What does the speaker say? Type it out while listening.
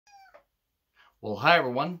Well, hi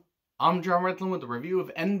everyone. I'm John Redlin with a review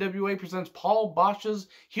of NWA Presents Paul Bosch's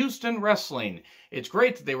Houston Wrestling. It's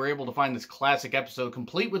great that they were able to find this classic episode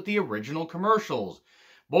complete with the original commercials.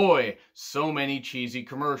 Boy, so many cheesy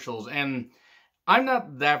commercials, and I'm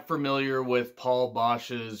not that familiar with Paul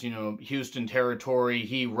Bosch's, Houston territory.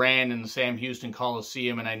 He ran in the Sam Houston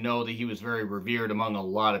Coliseum, and I know that he was very revered among a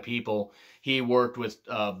lot of people. He worked with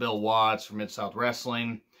Bill Watts from Mid-South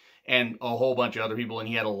Wrestling and a whole bunch of other people, and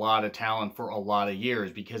he had a lot of talent for a lot of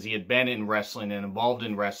years because he had been in wrestling and involved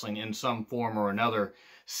in wrestling in some form or another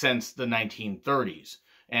since the 1930s.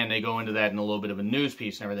 And they go into that in a little bit of a news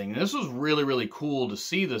piece and everything. And this was really, really cool to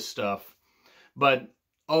see this stuff, but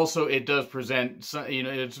also it does present,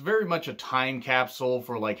 it's very much a time capsule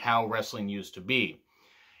for like how wrestling used to be.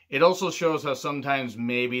 It also shows how sometimes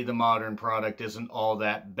maybe the modern product isn't all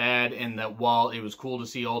that bad, and that while it was cool to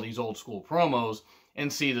see all these old school promos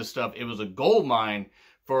and see this stuff, it was a gold mine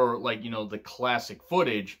for the classic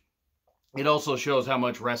footage. It also shows how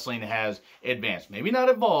much wrestling has advanced. Maybe not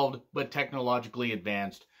evolved, but technologically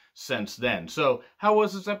advanced since then. So, how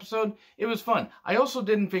was this episode? It was fun. I also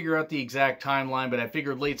didn't figure out the exact timeline, but I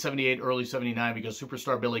figured late 78, early 79, because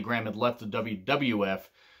Superstar Billy Graham had left the WWF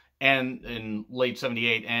and in late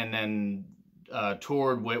 78, and then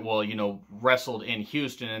toured with, wrestled in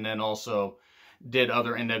Houston, and then also did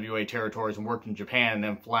other NWA territories and worked in Japan, and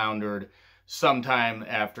then floundered sometime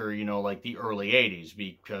after, the early 80s,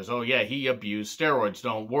 because, oh yeah, he abused steroids.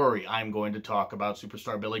 Don't worry, I'm going to talk about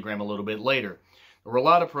Superstar Billy Graham a little bit later. There were a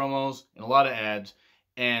lot of promos and a lot of ads,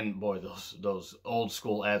 and boy, those old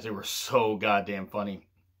school ads, they were so goddamn funny.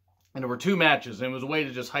 And there were two matches, and it was a way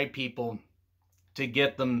to just hype people to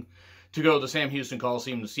get them to go to the Sam Houston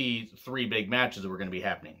Coliseum to see three big matches that were going to be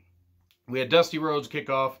happening. We had Dusty Rhodes kick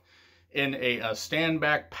off in a stand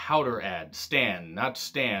back powder ad. Stand, not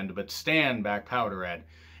stand, but stand back powder ad.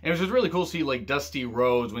 And it was just really cool to see like Dusty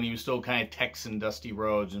Rhodes when he was still kind of Texan Dusty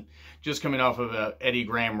Rhodes and just coming off of Eddie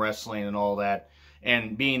Graham wrestling and all that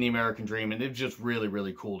and being the American Dream. And it was just really,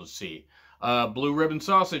 really cool to see. Blue Ribbon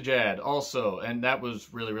Sausage ad also, and that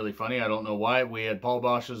was really, really funny. I don't know why. We had Paul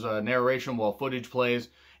Bosch's narration while footage plays,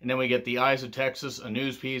 and then we get The Eyes of Texas, a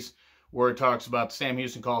news piece where it talks about the Sam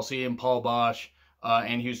Houston Coliseum, Paul Bosch,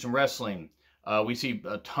 and Houston Wrestling. We see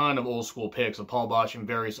a ton of old school pics of Paul Bosch and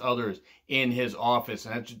various others in his office,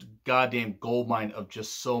 and that's just a goddamn goldmine of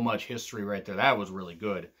just so much history right there. That was really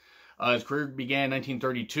good. His career began in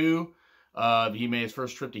 1932. He made his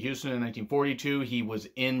first trip to Houston in 1942. He was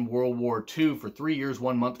in World War II for 3 years,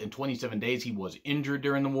 1 month, and 27 days. He was injured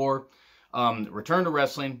during the war. Returned to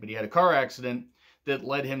wrestling, but he had a car accident that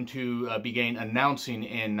led him to begin announcing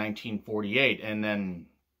in 1948. And then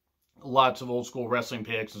lots of old school wrestling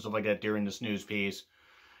pics and stuff like that during this news piece.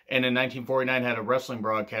 And in 1949 had a wrestling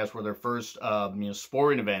broadcast where their first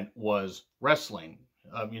sporting event was wrestling.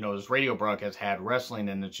 This radio broadcast had wrestling,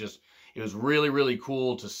 and it was really, really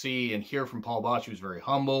cool to see and hear from Paul Bosch. He was very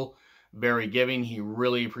humble, very giving. He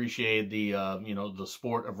really appreciated the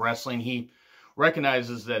sport of wrestling. He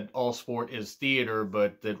recognizes that all sport is theater,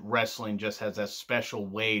 but that wrestling just has that special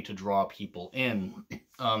way to draw people in.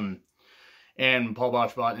 And Paul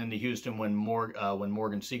Bosch bought into Houston when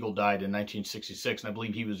Morgan Siegel died in 1966, and I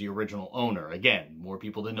believe he was the original owner. Again, more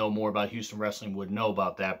people that know more about Houston wrestling would know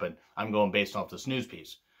about that, but I'm going based off this news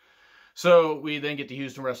piece. So we then get the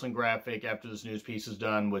Houston Wrestling graphic after this news piece is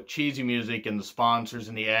done with cheesy music and the sponsors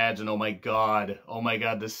and the ads, and oh my god,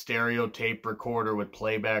 the stereo tape recorder with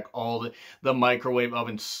playback, all the microwave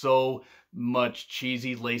oven, so much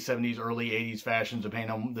cheesy late 70s, early 80s fashions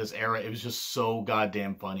depending on this era. It was just so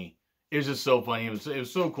goddamn funny. It was just so funny. It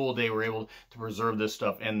was so cool they were able to preserve this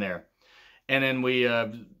stuff in there. And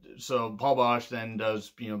then so Paul Bosch then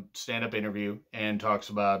does, stand-up interview and talks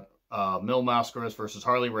about Mil Mascaras versus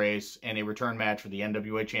Harley Race and a return match for the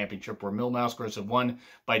NWA Championship where Mil Mascaras had won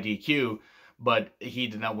by DQ, but he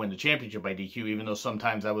did not win the championship by DQ, even though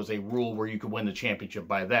sometimes that was a rule where you could win the championship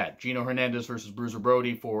by that. Gino Hernandez versus Bruiser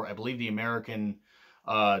Brody for, I believe, the American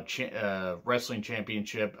Wrestling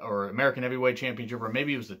Championship or American Heavyweight Championship, or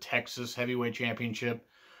maybe it was the Texas Heavyweight Championship.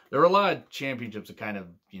 There were a lot of championships that kind of,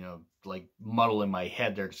 muddle in my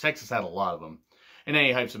head there, because Texas had a lot of them. And then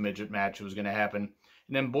he hypes a midget match that was going to happen.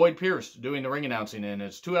 And then Boyd Pierce doing the ring announcing in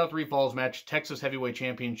his 2 out of 3 falls match, Texas Heavyweight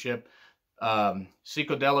Championship.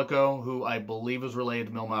 Psicodelico, who I believe is related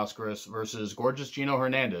to Mil Mascaras, versus Gorgeous Gino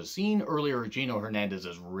Hernandez. Seen earlier, Gino Hernandez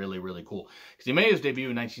is really, really cool, because he made his debut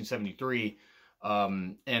in 1973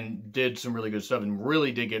 and did some really good stuff and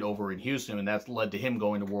really did get over in Houston, and that's led to him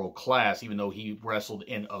going to world class, even though he wrestled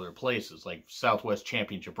in other places, like Southwest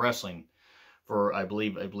Championship Wrestling for, I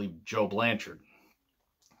believe Joe Blanchard.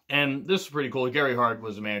 And this is pretty cool. Gary Hart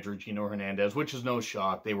was the manager of Gino Hernandez, which is no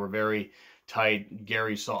shock. They were very tight.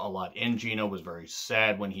 Gary saw a lot in Gino, was very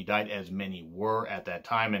sad when he died, as many were at that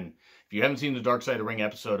time. And if you haven't seen the Dark Side of the Ring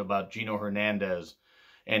episode about Gino Hernandez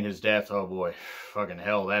and his death, oh boy, fucking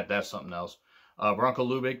hell, that's something else. Branko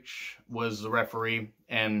Lubic was the referee,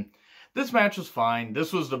 and this match was fine.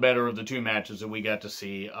 This was the better of the two matches that we got to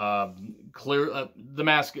see. The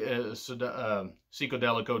mask,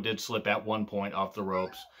 Psicodelico did slip at one point off the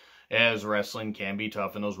ropes, as wrestling can be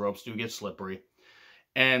tough, and those ropes do get slippery.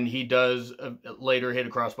 And he does later hit a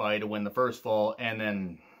crossbody to win the first fall, and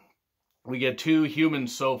then we get two human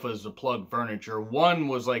sofas to plug furniture. One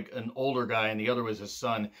was like an older guy, and the other was his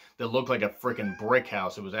son that looked like a freaking brick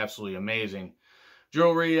house. It was absolutely amazing.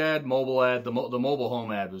 Jewelry ad, mobile ad, the mobile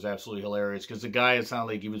home ad was absolutely hilarious because the guy, it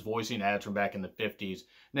sounded like he was voicing ads from back in the 50s.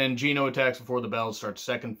 And then Gino attacks before the bell, starts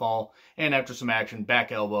second fall, and after some action,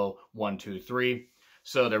 back elbow, 1, 2, 3.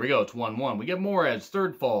 So there we go, it's 1-1. We get more ads,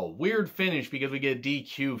 third fall, weird finish because we get a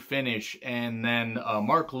DQ finish, and then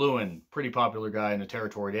Mark Lewin, pretty popular guy in the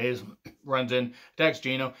territory days, runs in, attacks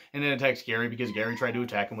Gino, and then attacks Gary because Gary tried to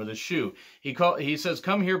attack him with his shoe. He says,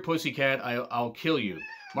 "Come here, pussycat, I'll kill you."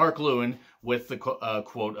 Mark Lewin with the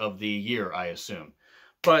quote of the year, I assume.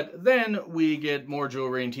 But then we get more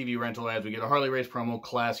jewelry and TV rental ads. We get a Harley Race promo,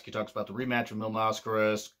 classic. He talks about the rematch of Mil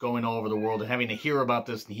Mascaras, going all over the world and having to hear about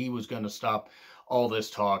this, and he was going to stop all this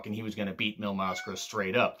talk, and he was going to beat Mil Mascaras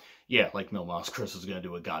straight up. Yeah, like Mil Mascaras is going to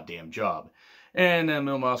do a goddamn job. And then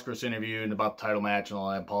Mil Mascaras interview and about the title match and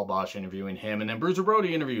all that. Paul Bosch interviewing him. And then Bruiser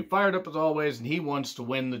Brody interview. Fired up as always, and he wants to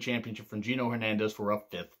win the championship from Gino Hernandez for a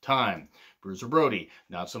 5th time. Bruiser Brody,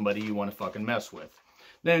 not somebody you want to fucking mess with.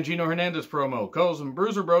 Then Gino Hernandez promo calls him,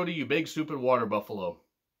 "Bruiser Brody, you big stupid water buffalo."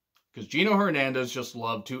 Because Gino Hernandez just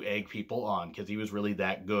loved to egg people on because he was really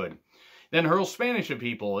that good. Then hurls Spanish at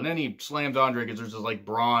people, and then he slams Andre because there's this like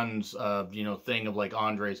bronze, thing of like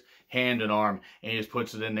Andre's hand and arm, and he just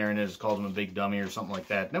puts it in there and it just calls him a big dummy or something like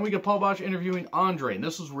that. And then we get Paul Bosch interviewing Andre, and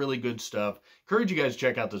this was really good stuff. Encourage you guys to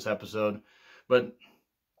check out this episode. But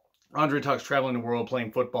Andre talks traveling the world,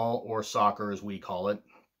 playing football or soccer as we call it,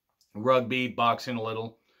 rugby, boxing a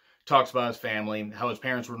little. Talks about his family, how his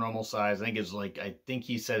parents were normal size. I think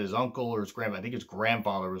he said his uncle or his grandpa. I think his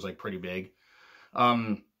grandfather was like pretty big.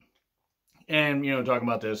 And, talking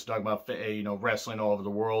about this, talking about, wrestling all over the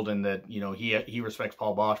world, and that, he respects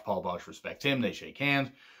Paul Bosch. Paul Bosch respects him. They shake hands.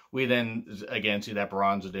 We then, again, see that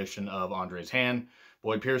bronze edition of Andre's hand.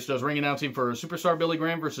 Boyd Pierce does ring announcing for Superstar Billy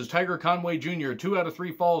Graham versus Tiger Conway Jr. 2 out of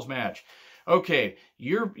 3 falls match. Okay,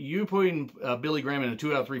 you putting Billy Graham in a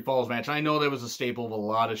 2 out of 3 falls match. I know that was a staple of a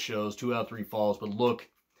lot of shows, 2 out of 3 falls, but look,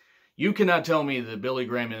 you cannot tell me that Billy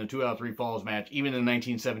Graham in a 2 out of 3 falls match, even in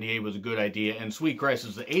 1978, was a good idea. And sweet Christ,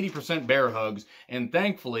 it's the 80% bear hugs. And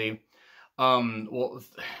thankfully,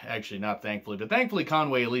 actually not thankfully, but thankfully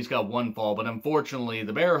Conway at least got 1 fall. But unfortunately,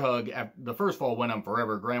 the bear hug, the first fall went on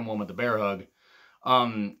forever. Graham won with the bear hug.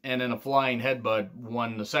 And then a flying headbutt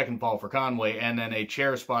won the 2nd fall for Conway. And then a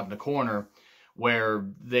chair spot in the corner where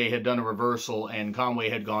they had done a reversal and Conway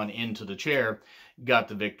had gone into the chair, got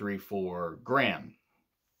the victory for Graham.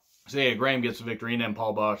 So yeah, Graham gets the victory, and then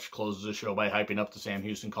Paul Bosch closes the show by hyping up the Sam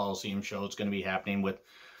Houston Coliseum show. It's going to be happening with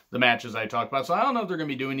the matches I talked about. So I don't know if they're going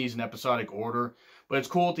to be doing these in episodic order, but it's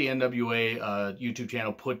cool that the NWA YouTube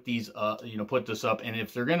channel put these put this up. And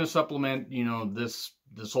if they're going to supplement, this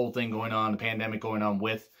whole thing going on, the pandemic going on,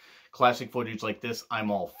 with classic footage like this,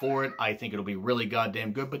 I'm all for it. I think it'll be really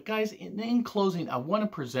goddamn good. But guys, in closing, I want to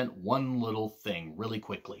present one little thing really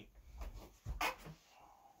quickly.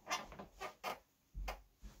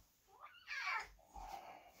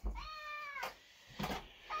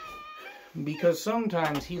 Because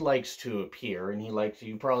sometimes he likes to appear, and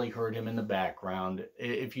you probably heard him in the background.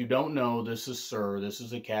 If you don't know, this is Sir. This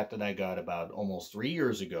is a cat that I got about almost 3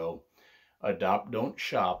 years ago. Adopt, don't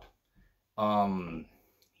shop.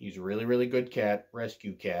 He's a really, really good cat,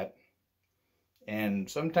 rescue cat. And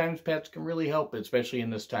sometimes pets can really help, especially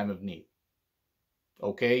in this time of need.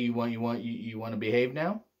 Okay, you want to behave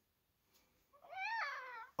now?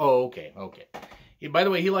 Oh, okay. By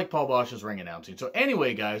the way, he liked Paul Bosch's ring announcing. So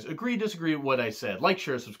anyway, guys, agree, disagree with what I said. Like,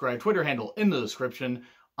 share, subscribe, Twitter handle in the description.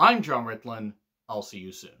 I'm John Ritlin. I'll see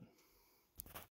you soon.